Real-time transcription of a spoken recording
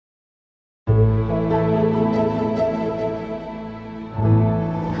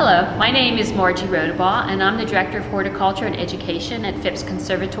Hello, my name is Margie Rodabaugh and I'm the Director of Horticulture and Education at Phipps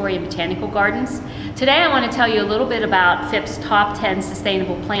Conservatory and Botanical Gardens. Today I want to tell you a little bit about Phipps' Top 10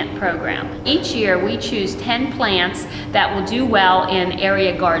 Sustainable Plant Program. Each year we choose 10 plants that will do well in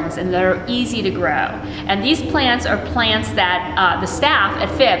area gardens and that are easy to grow. And these plants are plants that the staff at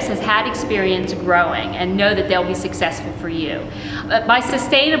Phipps has had experience growing and know that they'll be successful for you. By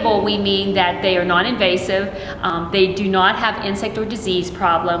sustainable we mean that they are non-invasive, they do not have insect or disease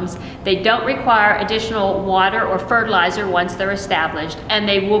problems, they don't require additional water or fertilizer once they're established, and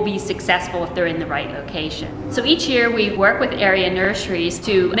they will be successful if they're in the right location. So each year we work with area nurseries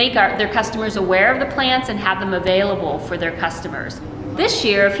to make their customers aware of the plants and have them available for their customers. This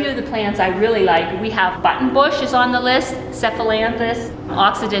year, a few of the plants I really like, we have buttonbush is on the list, Cephalanthus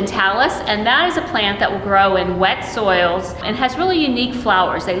occidentalis, and that is a plant that will grow in wet soils and has really unique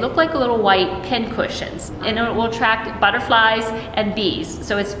flowers. They look like little white pin cushions, and it will attract butterflies and bees.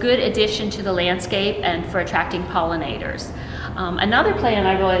 So it's a good addition to the landscape and for attracting pollinators. Another plant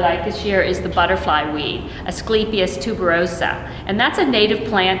I really like this year is the butterfly weed, Asclepias tuberosa, and that's a native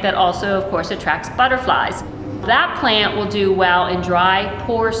plant that also, of course, attracts butterflies. That plant will do well in dry,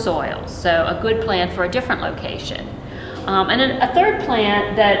 poor soils, so a good plant for a different location. And then a third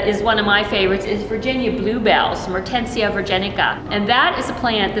plant that is one of my favorites is Virginia bluebells, Mertensia virginica. And that is a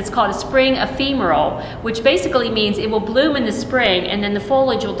plant that's called a spring ephemeral, which basically means it will bloom in the spring and then the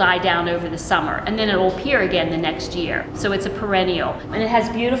foliage will die down over the summer, and then it will appear again the next year. So it's a perennial. And it has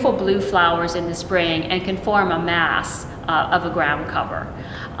beautiful blue flowers in the spring and can form a mass of a ground cover.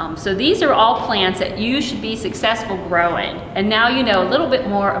 So these are all plants that you should be successful growing. And now you know a little bit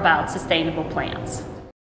more about sustainable plants.